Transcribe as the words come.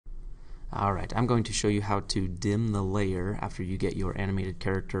Alright, I'm going to show you how to dim the layer after you get your animated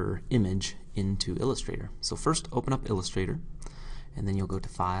character image into Illustrator. So first open up Illustrator, and then you'll go to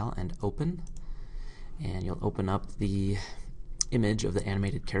File and Open, and you'll open up the image of the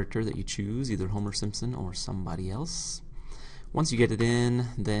animated character that you choose, either Homer Simpson or somebody else. Once you get it in,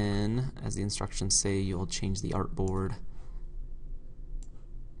 then, as the instructions say, you'll change the artboard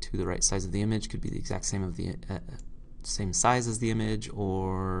to the right size of the image. Could be the exact same of the same size as the image,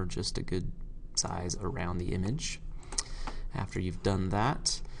 or just a good size around the image. After you've done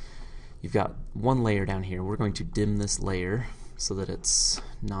that, you've got one layer down here. We're going to dim this layer so that it's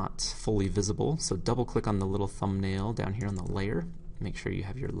not fully visible. So double click on the little thumbnail down here on the layer. Make sure you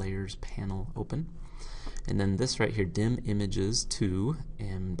have your layers panel open. And then this right here, dim images to,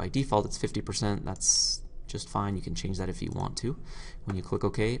 and by default it's 50%. That's just fine. You can change that if you want to. When you click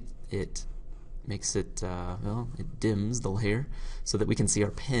OK, it makes it, it dims the layer so that we can see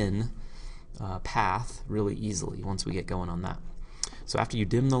our pen path really easily once we get going on that. So after you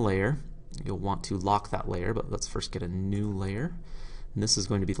dim the layer, you'll want to lock that layer, but let's first get a new layer. And this is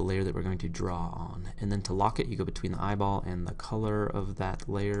going to be the layer that we're going to draw on. And then to lock it, you go between the eyeball and the color of that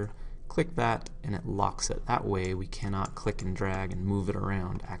layer, click that, and it locks it. That way we cannot click and drag and move it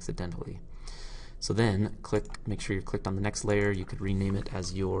around accidentally. So then make sure you're clicked on the next layer. You could rename it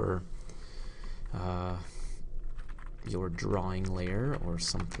as your drawing layer or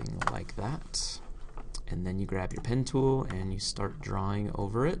something like that. And then you grab your pen tool and you start drawing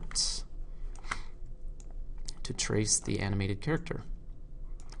over it to trace the animated character.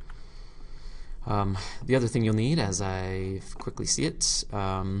 The other thing you'll need, as I quickly see it,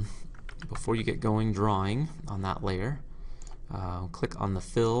 before you get going drawing on that layer, click on the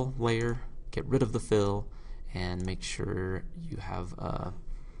fill layer, get rid of the fill, and make sure you have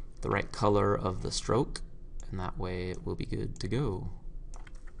the right color of the stroke, and that way it will be good to go.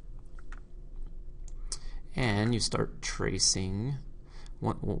 And you start tracing.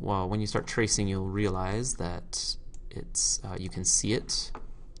 When you start tracing, you'll realize that it's you can see it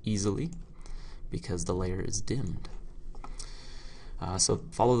easily because the layer is dimmed. So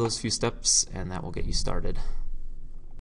follow those few steps and that will get you started.